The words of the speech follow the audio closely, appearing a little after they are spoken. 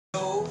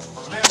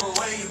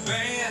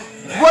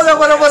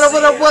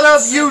what up,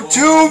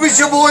 YouTube? It's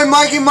your boy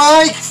Mikey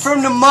Mike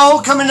from the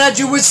Mo coming at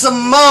you with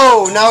some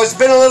Mo. Now, it's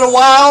been a little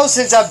while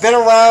since I've been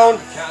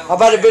around. I've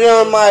about to been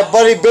on my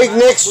buddy Big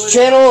Nick's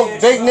channel,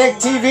 Big Nick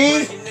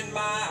TV.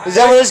 Is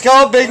that what it's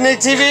called? Big Nick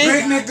TV?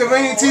 Big Nick the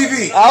Rainy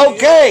TV.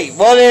 Okay.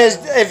 Well,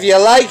 if you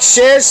like,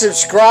 share,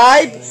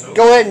 subscribe,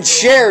 go ahead and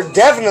share.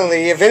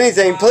 Definitely. If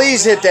anything,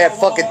 please hit that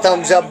fucking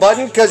thumbs up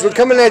button because we're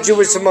coming at you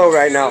with some Mo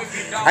right now.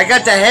 I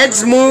got the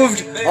heads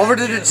moved over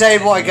to the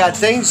table. I got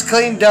things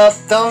cleaned up,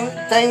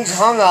 things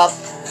hung up.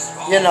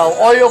 You know,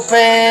 oil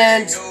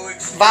pans,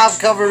 valve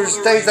covers,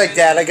 things like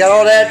that. I got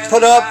all that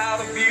put up.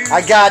 I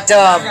got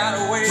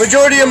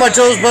majority of my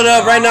tools put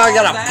up. Right now I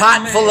got a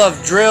pot full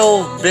of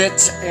drill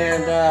bits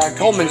and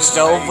Coleman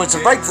stove with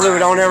some brake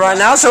fluid on there right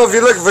now. So if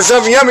you're looking for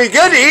something yummy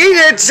good to eat,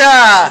 it's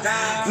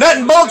nut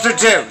and bolts or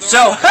two.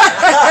 So,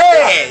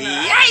 hey,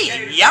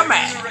 yay,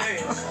 yummy.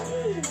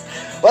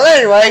 Well,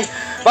 anyway,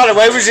 by the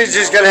way, we're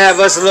just going to have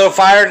us a little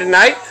fire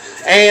tonight.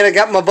 And I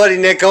got my buddy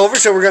Nick over,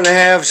 so we're going to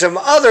have some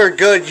other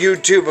good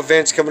YouTube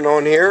events coming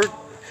on here.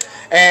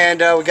 And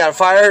we got a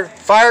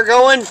fire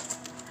going.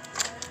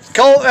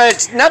 Cold.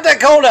 It's not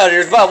that cold out here.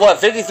 It's about, what,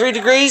 53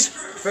 degrees?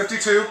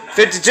 52.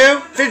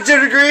 52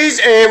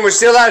 degrees, and we're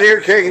still out here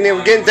kicking it.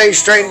 We're getting things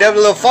straightened up, a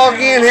little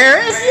foggy in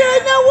here, if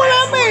you know what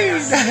I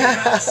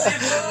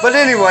mean. But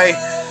anyway,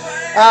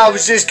 I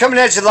was just coming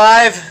at you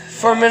live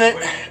for a minute,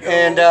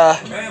 and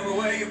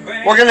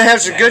we're going to have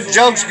some good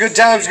jokes, good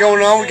times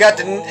going on. We got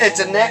is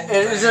it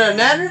a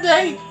natter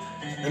day?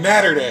 A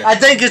natter day. I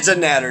think it's a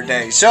natter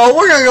day. So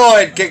we're going to go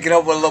ahead and kick it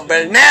up with a little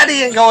bit of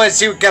natty and go ahead and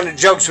see what kind of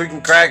jokes we can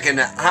crack and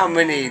how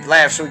many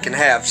laughs we can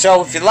have.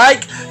 So if you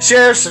like,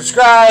 share,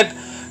 subscribe,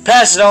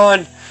 pass it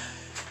on.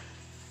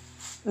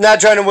 Not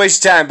trying to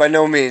waste time by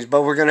no means,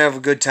 but we're going to have a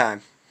good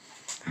time.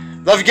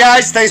 Love you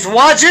guys. Thanks for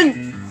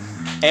watching.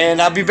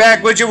 And I'll be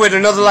back with you with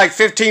another like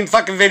 15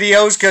 fucking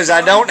videos because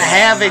I don't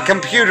have a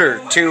computer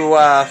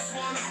to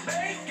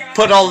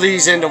put all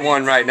these into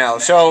one right now.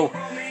 So,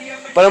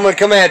 but I'm going to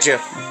come at you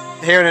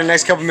here in the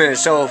next couple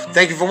minutes. So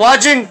thank you for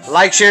watching.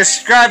 Like, share,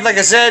 subscribe, like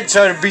I said.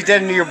 Sorry to beat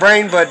that into your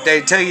brain, but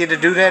they tell you to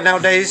do that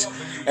nowadays.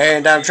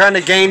 And I'm trying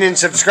to gain in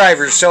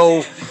subscribers, so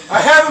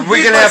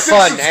we can have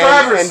fun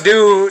and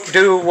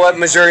do what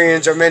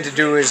Missourians are meant to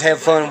do, is have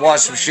fun,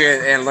 watch some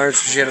shit, and learn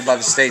some shit about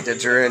the state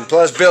that you're in.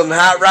 Plus building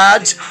hot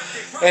rods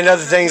and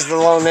other things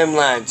along them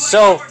lines.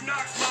 So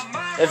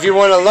if you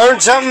want to learn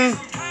something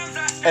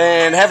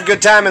and have a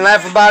good time and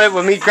laugh about it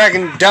with me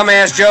cracking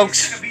dumbass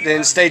jokes,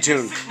 then stay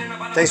tuned.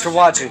 Thanks for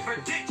watching.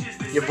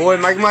 Your boy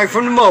Mike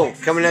from the Mo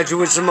coming at you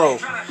with some Mo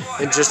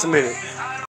in just a minute.